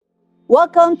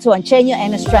Welcome to Enseño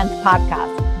and Strength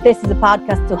podcast. This is a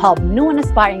podcast to help new and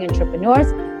aspiring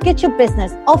entrepreneurs get your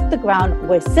business off the ground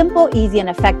with simple, easy, and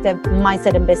effective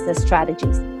mindset and business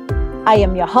strategies. I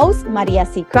am your host, Maria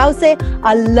C. Krause.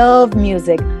 I love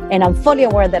music, and I'm fully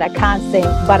aware that I can't sing,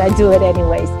 but I do it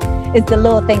anyways. It's the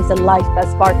little things in life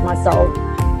that spark my soul.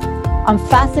 I'm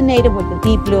fascinated with the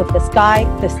deep blue of the sky,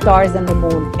 the stars, and the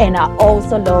moon, and I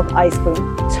also love ice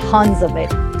cream, tons of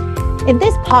it. In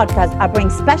this podcast, I bring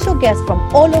special guests from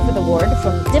all over the world,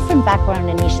 from different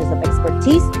backgrounds and niches of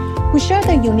expertise, who share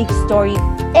their unique story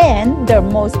and their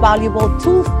most valuable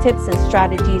tools, tips, and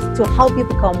strategies to help you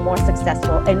become more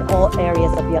successful in all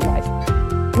areas of your life.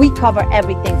 We cover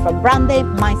everything from branding,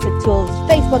 mindset tools,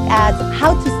 Facebook ads,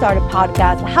 how to start a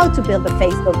podcast, how to build a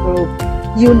Facebook group,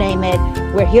 you name it.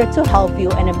 We're here to help you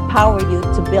and empower you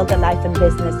to build a life and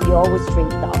business you always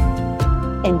dreamed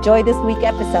of. Enjoy this week's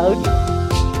episode.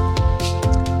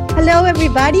 Hello,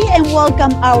 everybody, and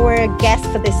welcome our guest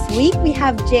for this week. We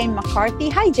have Jane McCarthy.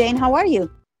 Hi, Jane. How are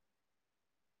you?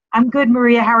 I'm good,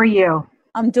 Maria. How are you?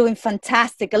 I'm doing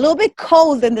fantastic. A little bit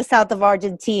cold in the south of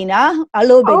Argentina. A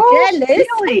little bit jealous.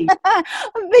 Really? I'm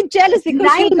a bit jealous because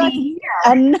 90 here.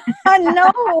 I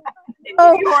know. In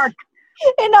New York.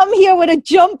 And I'm here with a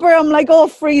jumper. I'm like, oh,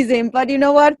 freezing. But you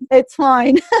know what? It's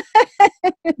fine.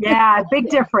 Yeah, big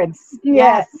difference.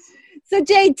 Yes. So,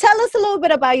 Jay, tell us a little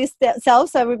bit about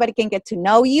yourself so everybody can get to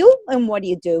know you and what do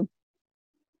you do?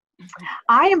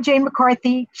 I am Jane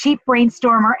McCarthy, Chief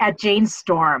Brainstormer at Jane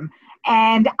Storm.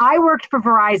 And I worked for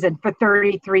Verizon for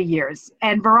 33 years.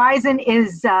 And Verizon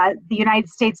is the United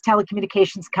States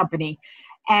telecommunications company.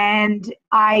 And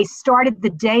I started the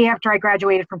day after I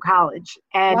graduated from college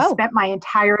and spent my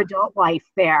entire adult life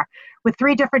there with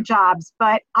 3 different jobs.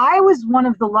 But I was one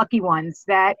of the lucky ones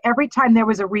that every time there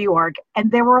was a reorg,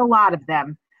 and there were a lot of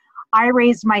them, I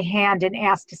raised my hand and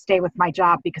asked to stay with my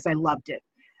job because I loved it.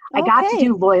 I got to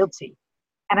do loyalty,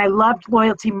 and I loved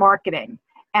loyalty marketing.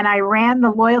 And I ran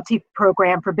the loyalty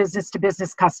program for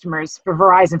business-to-business customers for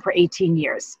Verizon for 18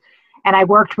 years. And I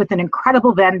worked with an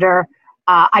incredible vendor.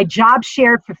 I job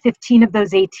shared for 15 of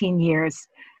those 18 years.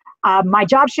 My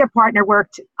job share partner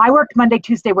I worked Monday,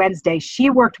 Tuesday, Wednesday. She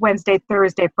worked Wednesday,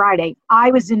 Thursday, Friday. I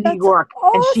was in New York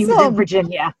and she was in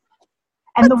Virginia.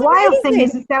 And the wild thing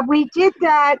is that we did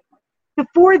that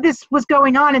before this was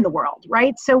going on in the world,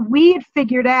 right? So we had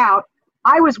figured out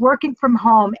I was working from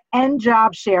home and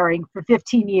job sharing for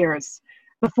 15 years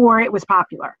before it was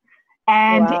popular.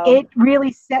 And it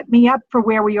really set me up for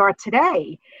where we are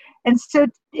today. And so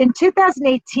in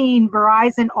 2018,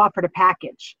 Verizon offered a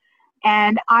package,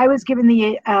 and I was given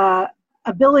the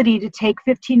ability to take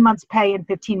 15 months pay and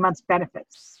 15 months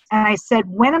benefits. And I said,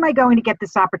 when am I going to get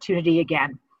this opportunity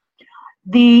again?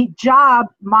 The job,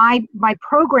 my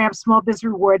program, Small Biz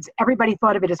Rewards, everybody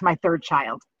thought of it as my third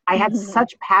child. I had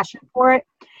such passion for it,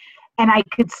 and I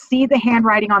could see the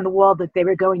handwriting on the wall that they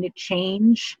were going to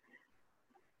change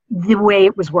the way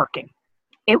it was working.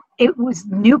 It was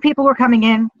new people were coming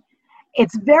in.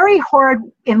 It's very hard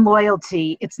in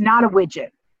loyalty. It's not a widget.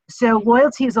 So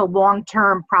loyalty is a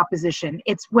long-term proposition.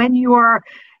 It's when you're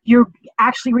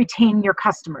actually retaining your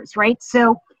customers, right?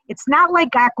 So it's not like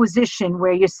acquisition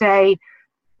where you say,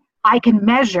 I can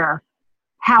measure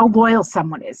how loyal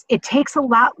someone is. It takes a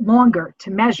lot longer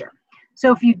to measure.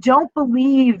 So if you don't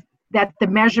believe that the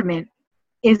measurement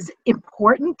is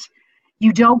important,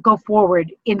 you don't go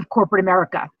forward in corporate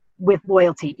America with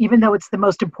loyalty, even though it's the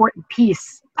most important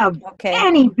piece of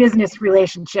any business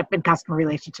relationship and customer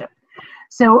relationship.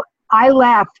 So I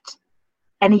left,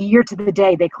 and a year to the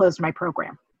day, they closed my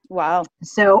program. Wow.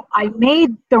 So I made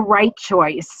the right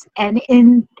choice. And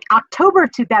in October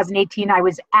 2018, I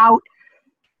was out.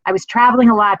 I was traveling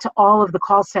a lot to all of the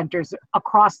call centers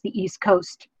across the East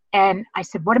Coast. And I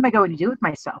said, what am I going to do with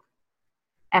myself?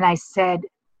 And I said,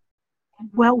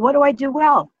 well, what do I do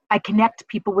well? I connect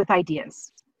people with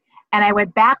ideas. And I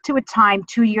went back to a time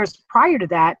 2 years prior to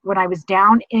that when I was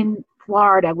down in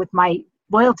Florida with my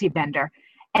loyalty vendor.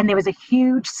 And there was a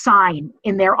huge sign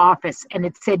in their office and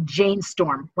it said Jane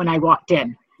Storm when I walked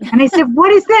in. And I said,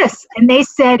 what is this? And they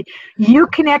said, you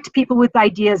connect people with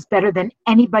ideas better than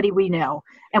anybody we know.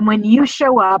 And when you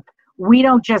show up, we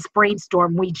don't just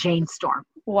brainstorm, we Jane Storm.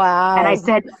 Wow. And I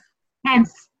said,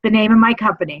 hence the name of my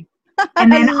company. And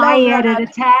then I added a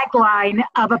tagline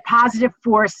of a positive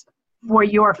force for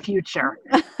your future.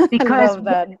 Because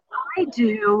what I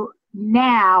do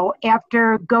now,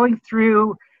 after going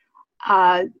through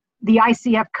the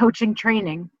ICF coaching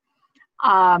training,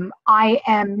 I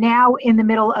am now in the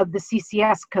middle of the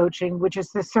CCS coaching, which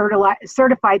is the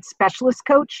certified specialist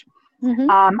coach.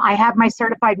 I have my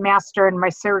certified master and my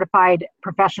certified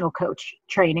professional coach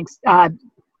trainings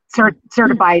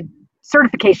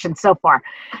certification so far.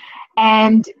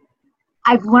 And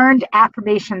I've learned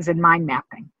affirmations and mind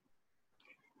mapping.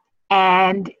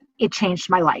 And it changed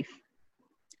my life.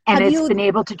 And it's been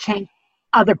able to change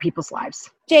other people's lives.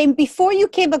 Jane, before you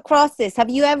came across this, have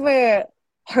you ever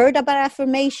heard about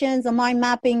affirmations or mind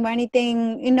mapping or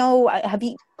anything? You know, have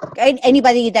you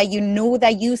anybody that you knew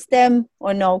that used them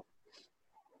or no?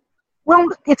 Well,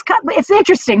 it's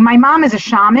interesting. My mom is a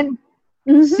shaman.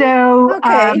 Mm-hmm. So,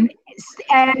 okay.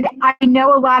 And I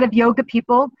know a lot of yoga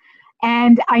people,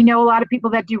 and I know a lot of people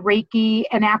that do Reiki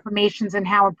and affirmations and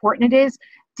how important it is.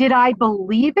 Did I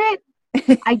believe it?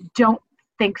 I don't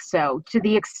think so, to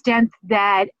the extent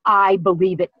that I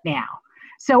believe it now.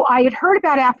 So I had heard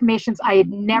about affirmations. I had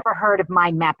never heard of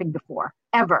mind mapping before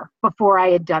I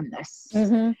had done this.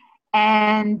 Mm-hmm.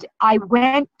 And I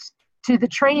went to the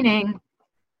training,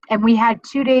 and we had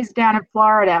 2 days down in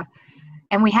Florida,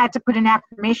 and we had to put an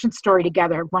affirmation story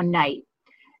together one night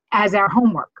as our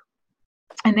homework.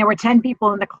 And there were 10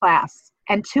 people in the class.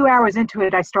 And 2 hours into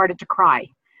it, I started to cry.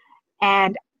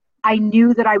 And I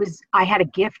knew that I had a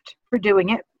gift for doing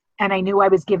it. And I knew I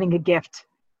was giving a gift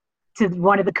to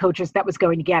one of the coaches that was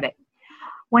going to get it.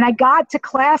 When I got to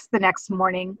class the next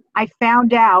morning, I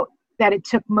found out that it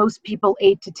took most people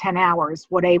 8 to 10 hours,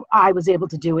 what I was able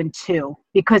to do in 2,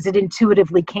 because it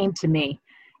intuitively came to me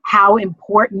how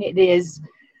important it is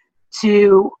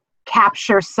to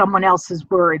capture someone else's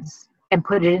words and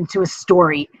put it into a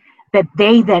story that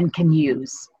they then can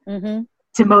use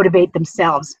to motivate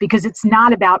themselves, because it's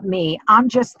not about me. I'm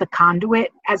just the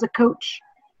conduit as a coach.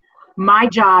 My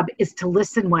job is to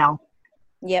listen well,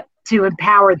 to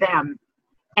empower them,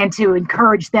 and to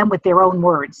encourage them with their own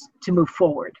words to move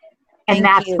forward. And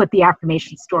that's what the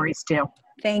affirmation stories do.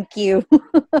 Thank you.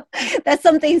 That's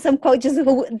something some coaches,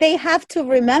 they have to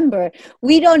remember.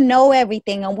 We don't know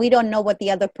everything, and we don't know what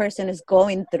the other person is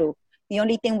going through. The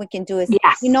only thing we can do is,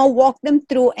 walk them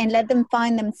through and let them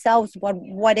find themselves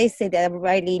what is it that they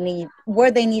really need,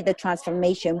 where they need the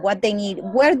transformation, what they need,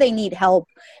 where they need help.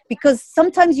 Because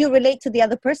sometimes you relate to the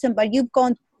other person, but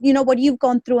what you've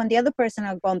gone through and the other person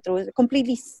have gone through is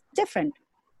completely different.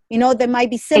 You know, they might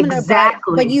be similar,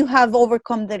 but you have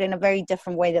overcome that in a very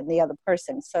different way than the other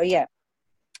person. So, yeah.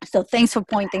 So thanks for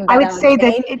pointing that out. I would say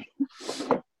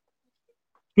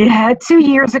that 2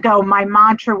 years ago, my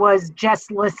mantra was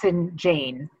just listen,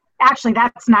 Jane. Actually,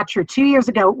 that's not true. 2 years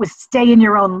ago, it was stay in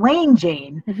your own lane,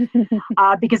 Jane,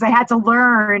 because I had to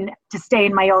learn to stay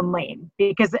in my own lane.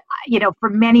 Because, for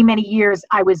many, many years,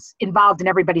 I was involved in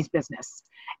everybody's business,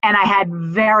 and I had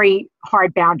very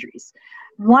hard boundaries.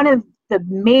 One of the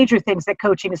major things that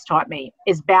coaching has taught me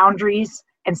is boundaries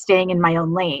and staying in my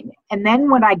own lane. And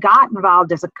then when I got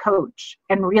involved as a coach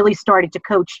and really started to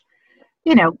coach,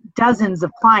 dozens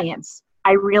of clients,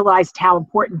 I realized how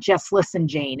important just listen,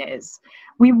 Jane, is.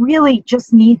 We really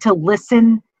just need to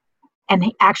listen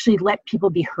and actually let people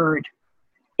be heard.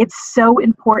 It's so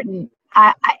important.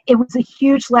 It was a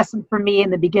huge lesson for me in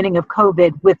the beginning of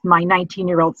COVID with my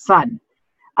 19-year-old son,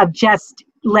 of just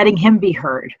letting him be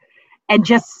heard and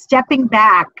just stepping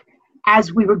back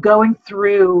as we were going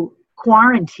through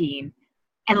quarantine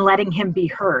and letting him be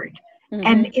heard. Mm-hmm.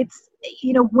 And it's,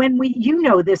 when you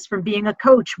know this from being a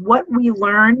coach, what we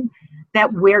learn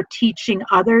that we're teaching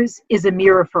others is a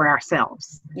mirror for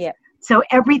ourselves. Yeah. So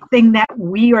everything that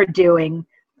we are doing,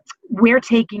 we're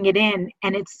taking it in,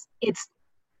 and it's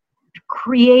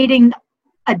creating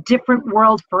a different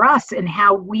world for us and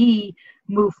how we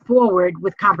move forward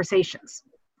with conversations.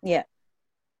 Yeah.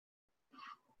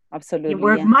 Absolutely.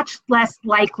 We're much less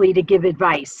likely to give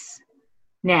advice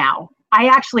now. I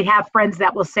actually have friends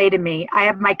that will say to me, I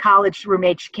have my college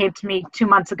roommate, she came to me 2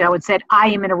 months ago and said, I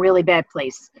am in a really bad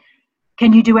place.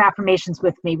 Can you do affirmations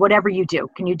with me? Whatever you do,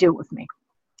 can you do it with me?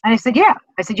 And I said, yeah.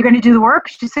 I said, you're going to do the work?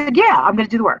 She said, yeah, I'm going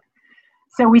to do the work.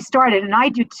 So we started, and I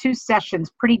do 2 sessions,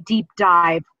 pretty deep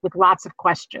dive with lots of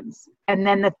questions. And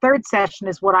then the third session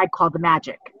is what I call the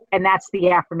magic. And that's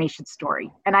the affirmation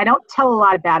story. And I don't tell a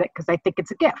lot about it because I think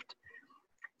it's a gift.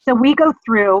 So we go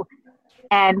through,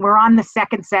 and we're on the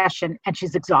second session, and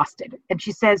she's exhausted. And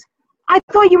she says, I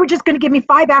thought you were just going to give me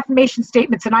 5 affirmation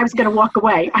statements and I was going to walk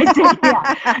away. I said,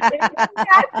 yeah,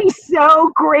 that'd be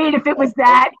so great if it was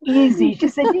that easy. She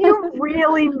said, you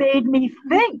really made me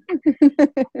think.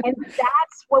 And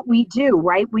that's what we do,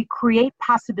 right? We create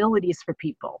possibilities for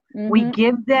people. Mm-hmm. We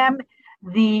give them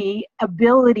the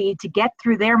ability to get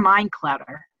through their mind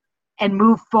clutter and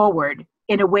move forward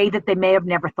in a way that they may have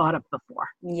never thought of before.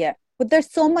 Yeah. But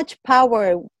there's so much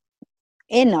power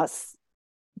in us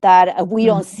that we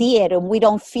don't see it and we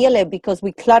don't feel it because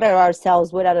we clutter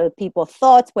ourselves with other people's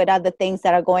thoughts, with other things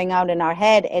that are going out in our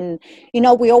head. And,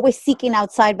 we're always seeking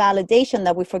outside validation,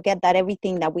 that we forget that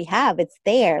everything that we have, it's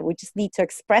there. We just need to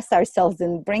express ourselves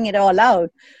and bring it all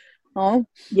out. Oh,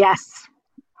 yes.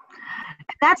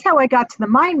 That's how I got to the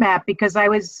mind map, because I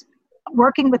was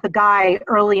working with a guy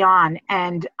early on,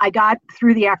 and I got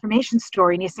through the affirmation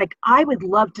story, and he's like, I would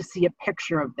love to see a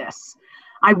picture of this.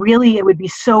 It would be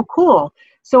so cool.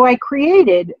 So I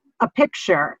created a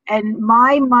picture, and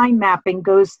my mind mapping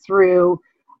goes through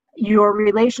your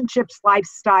relationships,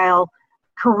 lifestyle,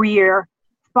 career,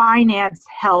 finance,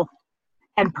 health,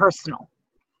 and personal.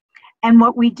 And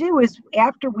what we do is,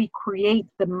 after we create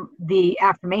the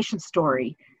affirmation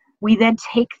story, we then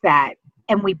take that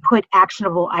and we put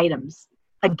actionable items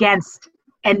against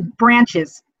and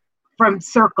branches from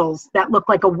circles that look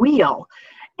like a wheel.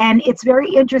 And it's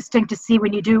very interesting to see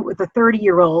when you do it with a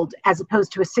 30-year-old as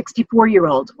opposed to a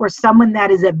 64-year-old, or someone that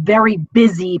is a very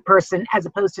busy person as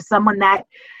opposed to someone that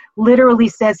literally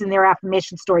says in their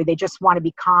affirmation story they just want to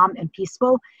be calm and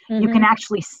peaceful. You can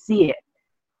actually see it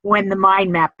when the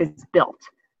mind map is built,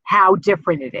 how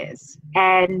different it is.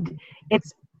 And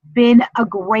it's been a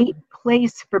great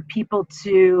place for people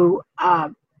to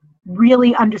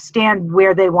really understand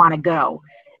where they want to go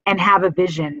and have a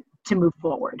vision to move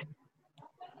forward.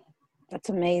 That's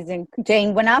amazing.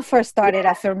 Jane, when I first started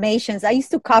affirmations, I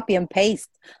used to copy and paste.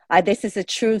 This is a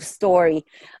true story,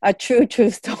 a true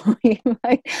story.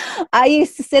 I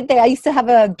used to sit there. I used to have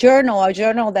a journal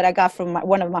that I got from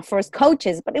one of my first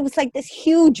coaches, but it was like this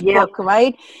huge book,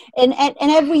 right? And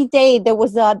every day there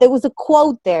was a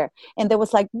quote there, and there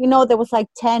was like, there was like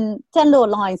 10 little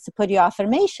lines to put your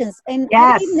affirmations. And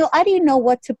I didn't know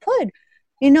what to put.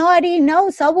 I didn't know.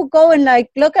 So I would go and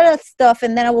like look at that stuff,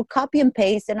 and then I would copy and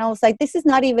paste. And I was like, this is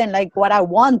not even like what I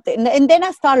want. And then I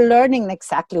started learning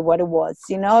exactly what it was.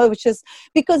 It was just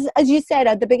because, as you said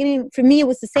at the beginning, for me, it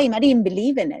was the same. I didn't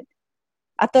believe in it.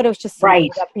 I thought it was just something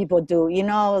that people do.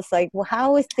 I was like, well,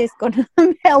 how is this going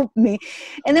to help me?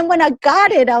 And then when I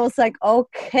got it, I was like,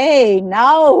 okay,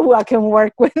 now I can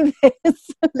work with this.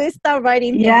 Let's start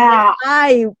writing things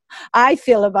that I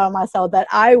feel about myself, that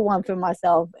I want for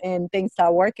myself, and things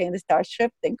start working and start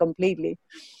shifting completely.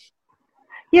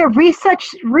 Yeah,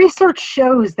 research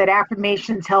shows that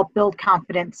affirmations help build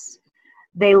confidence.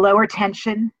 They lower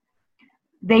tension.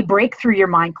 They break through your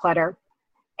mind clutter.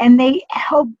 And they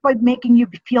help by making you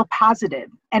feel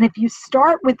positive. And if you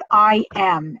start with I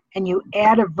am and you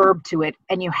add a verb to it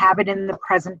and you have it in the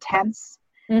present tense,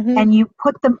 and you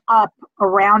put them up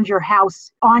around your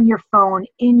house, on your phone,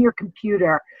 in your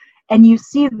computer, and you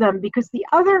see them, because the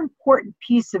other important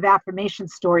piece of affirmation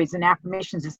stories and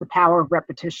affirmations is the power of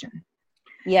repetition.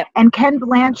 Yep. And Ken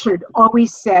Blanchard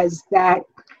always says that,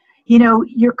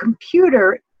 your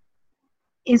computer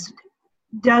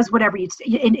does whatever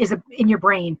in your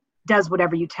brain, does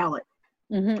whatever you tell it.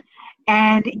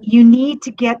 And you need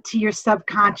to get to your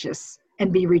subconscious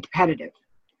and be repetitive.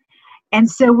 And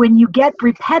so when you get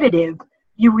repetitive,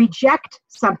 you reject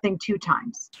something 2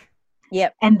 times.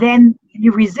 Yep. And then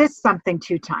you resist something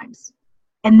 2 times.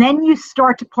 And then you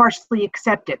start to partially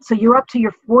accept it. So you're up to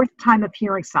your 4th time of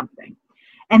hearing something.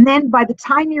 And then by the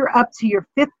time you're up to your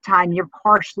 5th time, you're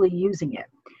partially using it.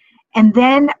 And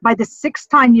then by the 6th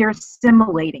time, you're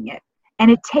assimilating it. And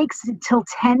it takes until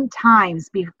 10 times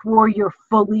before you're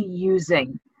fully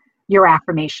using your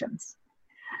affirmations.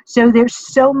 So there's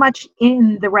so much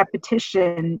in the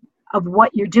repetition of what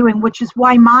you're doing, which is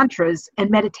why mantras and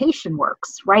meditation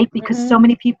works, right? Because so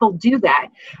many people do that,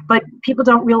 but people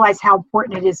don't realize how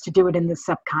important it is to do it in the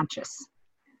subconscious.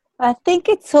 I think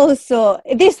it's also,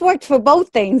 this works for both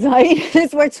things, right?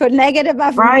 This works for negative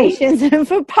affirmations and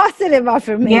for positive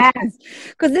affirmations.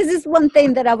 Because this is one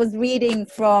thing that I was reading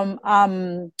from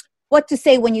What to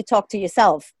Say When You Talk to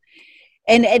Yourself.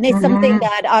 And it's something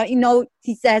that,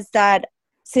 he says that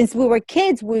since we were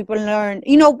kids, we will learn,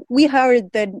 we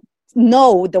heard the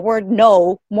word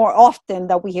no more often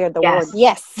than we hear the word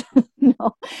yes.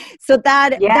 No. So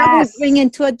that will bring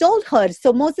into adulthood.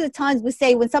 So most of the times we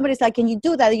say, when somebody's like, can you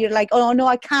do that? You're like, oh, no,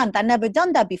 I can't. I've never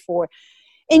done that before.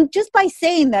 And just by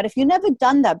saying that, if you've never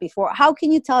done that before, how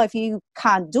can you tell if you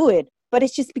can't do it? But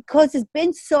it's just because it's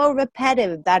been so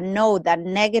repetitive, that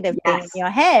negative thing in your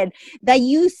head, that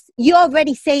you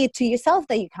already say it to yourself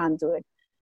that you can't do it.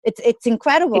 It's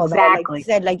incredible. Exactly. Like you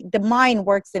said, like the mind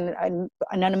works in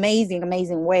an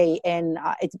amazing way. And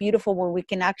it's beautiful when we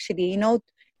can actually,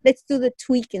 let's do the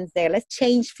tweakings there. Let's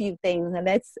change a few things and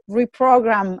let's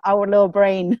reprogram our little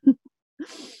brain.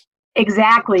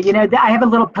 Exactly. I have a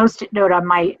little Post-it note on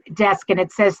my desk, and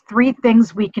it says 3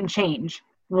 things we can change.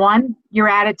 1, your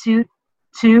attitude.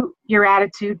 2, your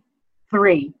attitude.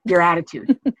 3, your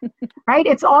attitude, right?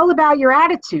 It's all about your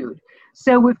attitude.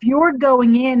 So if you're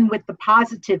going in with the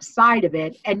positive side of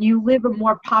it and you live a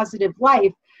more positive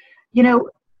life,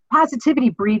 positivity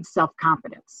breeds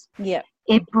self-confidence. Yeah.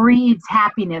 It breeds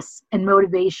happiness and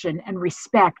motivation and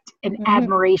respect and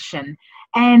admiration.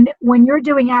 And when you're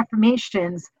doing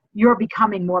affirmations, you're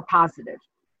becoming more positive.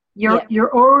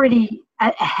 You're already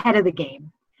ahead of the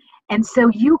game. And so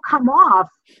you come off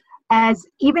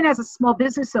even as a small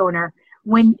business owner,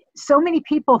 when so many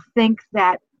people think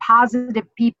that positive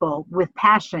people with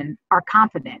passion are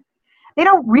confident, they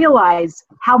don't realize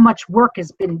how much work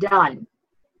has been done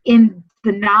in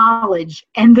the knowledge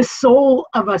and the soul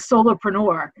of a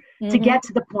solopreneur to get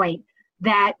to the point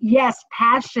that, yes,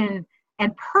 passion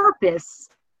and purpose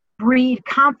breed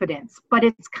confidence, but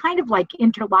it's kind of like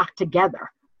interlocked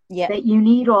together. Yeah. That you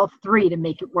need all 3 to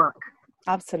make it work.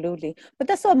 Absolutely. But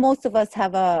that's why most of us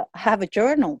have a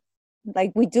journal.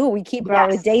 Like we keep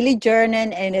our daily journal,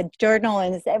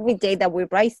 and it's every day that we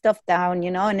write stuff down,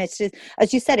 and it's just,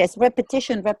 as you said, it's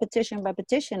repetition.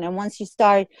 And once you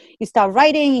start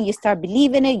writing and you start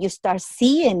believing it, you start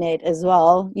seeing it as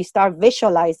well. You start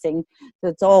visualizing. So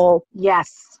it's all,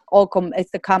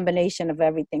 it's the combination of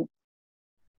everything.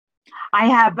 I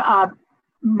have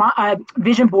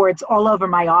vision boards all over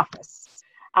my office.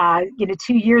 2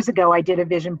 years ago, I did a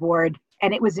vision board,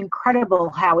 and it was incredible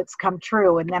how it's come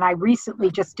true. And then I recently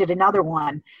just did another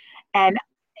one, and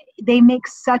they make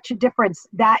such a difference.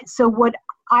 So what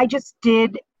I just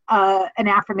did an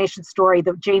affirmation story,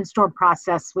 the Jane Storm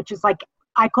process, which is like,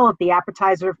 I call it the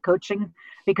appetizer of coaching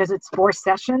because it's 4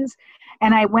 sessions.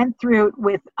 And I went through it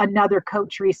with another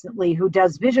coach recently who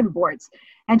does vision boards.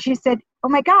 And she said, "Oh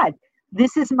my God,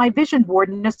 this is my vision board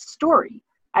in a story."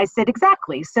 I said,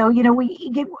 exactly. So,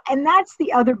 and that's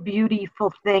the other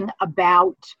beautiful thing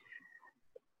about,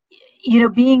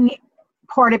 being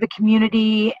part of a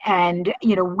community. And,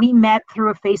 we met through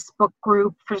a Facebook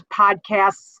group for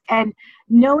podcasts, and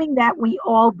knowing that we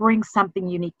all bring something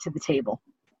unique to the table,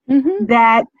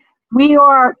 that we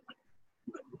are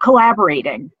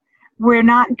collaborating. We're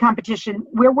not in competition.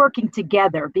 We're working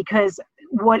together, because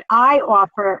what I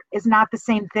offer is not the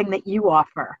same thing that you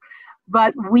offer.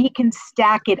 But we can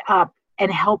stack it up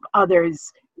and help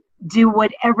others do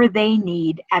whatever they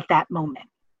need at that moment.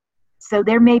 So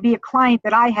there may be a client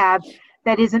that I have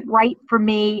that isn't right for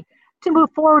me to move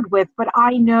forward with, but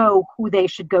I know who they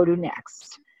should go to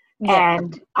next. Yeah.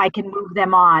 And I can move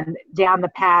them on down the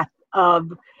path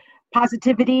of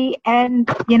positivity and,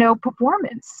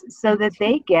 performance, so that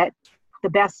they get the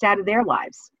best out of their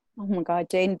lives. Oh my God,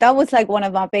 Jane, that was like one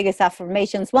of my biggest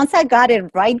affirmations. Once I got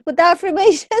it right with the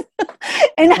affirmation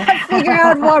and I figured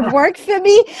out what worked for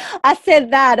me, I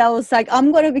said that. I was like,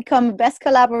 I'm going to become the best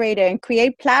collaborator and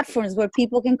create platforms where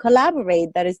people can collaborate.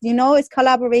 That is, it's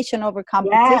collaboration over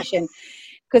competition.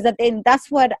 Because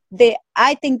that's what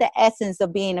I think the essence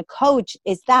of being a coach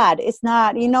is. That it's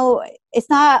not, it's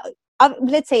not,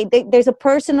 let's say there's a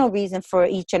personal reason for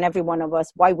each and every one of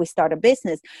us why we start a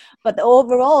business, but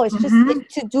overall it's just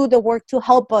to do the work to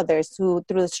help others through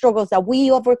the struggles that we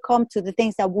overcome, to the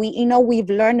things that we've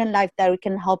learned in life, that we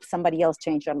can help somebody else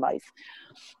change their life.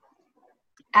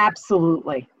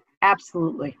 Absolutely.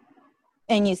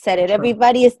 And you said it,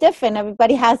 everybody is different.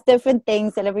 Everybody has different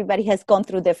things, and everybody has gone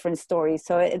through different stories.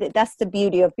 So that's the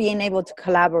beauty of being able to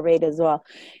collaborate as well.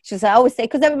 Just, I always say,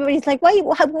 because everybody's like,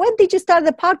 when did you start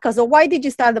the podcast? Or why did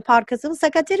you start the podcast? I was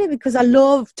like, I did it because I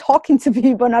love talking to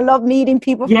people, and I love meeting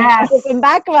people from different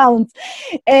backgrounds.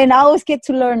 And I always get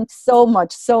to learn so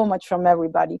much from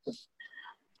everybody.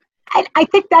 I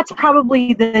think that's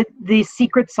probably the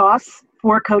secret sauce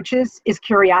for coaches is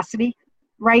curiosity.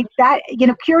 Right? That,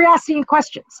 curiosity and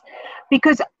questions.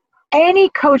 Because any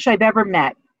coach I've ever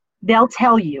met, they'll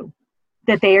tell you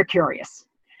that they are curious.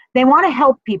 They want to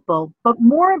help people, but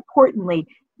more importantly,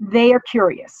 they are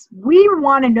curious. We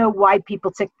want to know why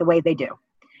people tick the way they do.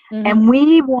 And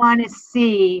we want to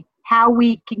see how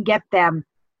we can get them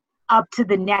up to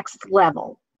the next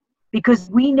level,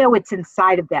 because we know it's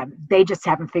inside of them. They just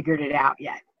haven't figured it out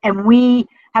yet. And we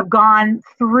have gone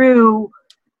through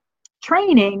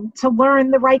training to learn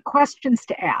the right questions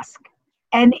to ask.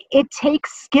 And it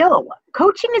takes skill.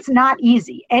 Coaching is not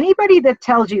easy. Anybody that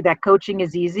tells you that coaching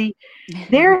is easy,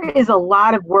 there is a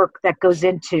lot of work that goes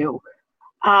into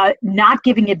not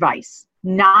giving advice,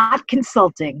 not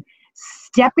consulting,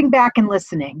 stepping back and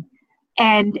listening,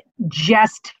 and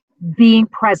just being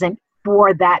present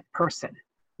for that person.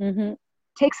 It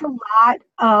takes a lot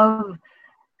of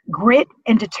grit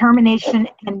and determination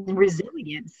and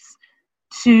resilience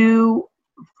to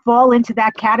fall into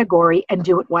that category and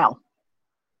do it well.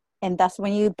 And that's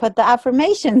when you put the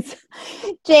affirmations.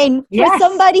 Jane, Yes. for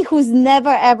somebody who's never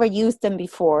ever used them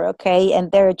before, okay,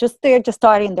 and they're just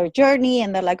starting their journey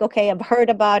and they're like, okay, I've heard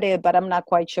about it, but I'm not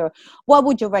quite sure. What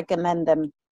would you recommend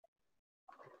them?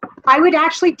 I would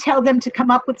actually tell them to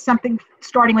come up with something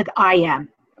starting with I am.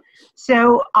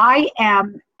 So I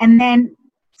am, and then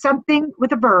something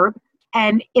with a verb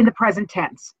and in the present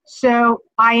tense. So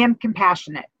I am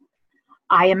compassionate.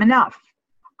 I am enough.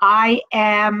 I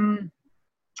am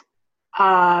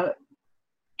a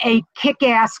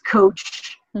kick-ass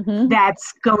coach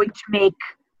that's going to make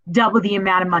double the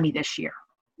amount of money this year.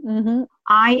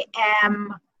 I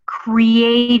am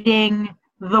creating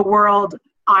the world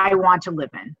I want to live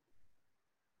in.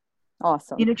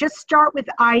 Awesome. Just start with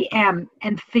I am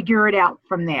and figure it out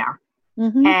from there.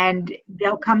 And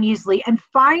they'll come easily. And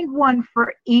find one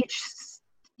for each,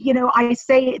 I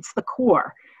say it's the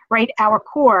core, right? Our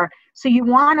core. So you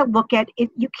want to look at it.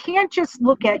 You can't just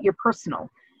look at your personal.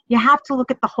 You have to look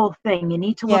at the whole thing. You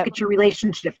need to look at your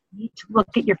relationship. You need to look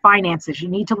at your finances. You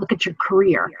need to look at your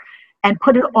career and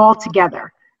put it all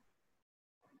together.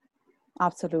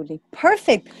 Absolutely.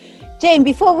 Perfect. Jane,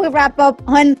 before we wrap up,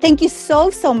 hon, thank you so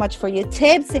much for your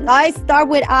tips. And I start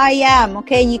with I am,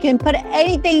 okay? You can put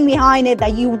anything behind it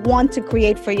that you want to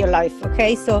create for your life,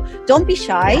 okay? So don't be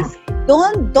shy. Yes.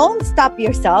 Don't stop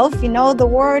yourself. The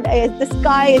word is, the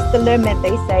sky is the limit,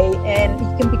 they say, and you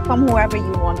can become whoever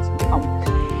you want to become.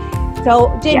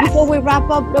 So, Jane, before we wrap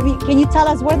up, can you tell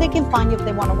us where they can find you if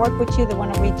they want to work with you, they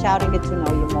want to reach out and get to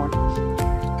know you more?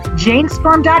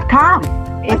 JaneStorm.com.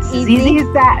 It's as easy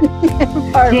as that.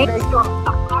 Perfect. Storm,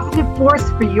 a positive force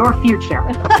for your future.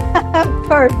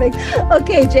 Perfect.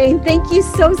 Okay, Jane, thank you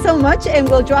so much. And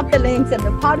we'll drop the links in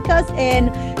the podcast.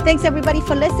 And thanks, everybody,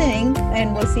 for listening.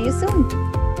 And we'll see you soon.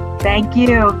 Thank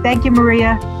you. Thank you,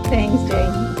 Maria. Thanks,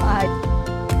 Jane. Bye.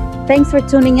 Thanks for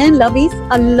tuning in, lovies.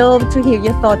 I love to hear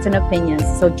your thoughts and opinions.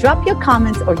 So drop your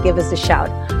comments or give us a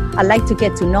shout. I'd like to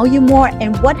get to know you more.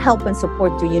 And what help and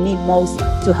support do you need most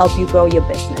to help you grow your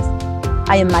business?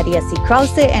 I am Maria C.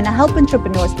 Krause, and I help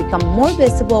entrepreneurs become more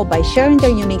visible by sharing their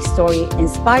unique story,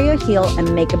 inspire, heal,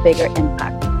 and make a bigger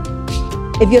impact.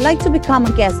 If you'd like to become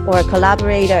a guest or a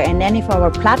collaborator in any of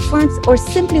our platforms, or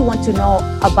simply want to know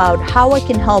about how I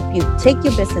can help you take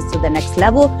your business to the next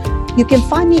level, you can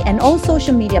find me on all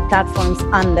social media platforms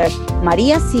under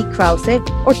Maria C. Krause,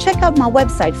 or check out my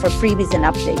website for freebies and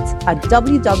updates at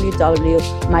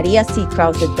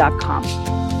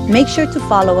www.mariackrause.com. Make sure to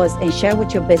follow us and share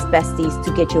with your biz besties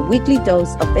to get your weekly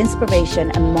dose of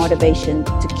inspiration and motivation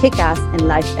to kick ass in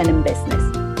life and in business.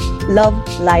 Love,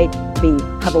 light, be.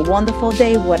 Have a wonderful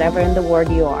day, whatever in the world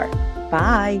you are.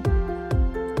 Bye.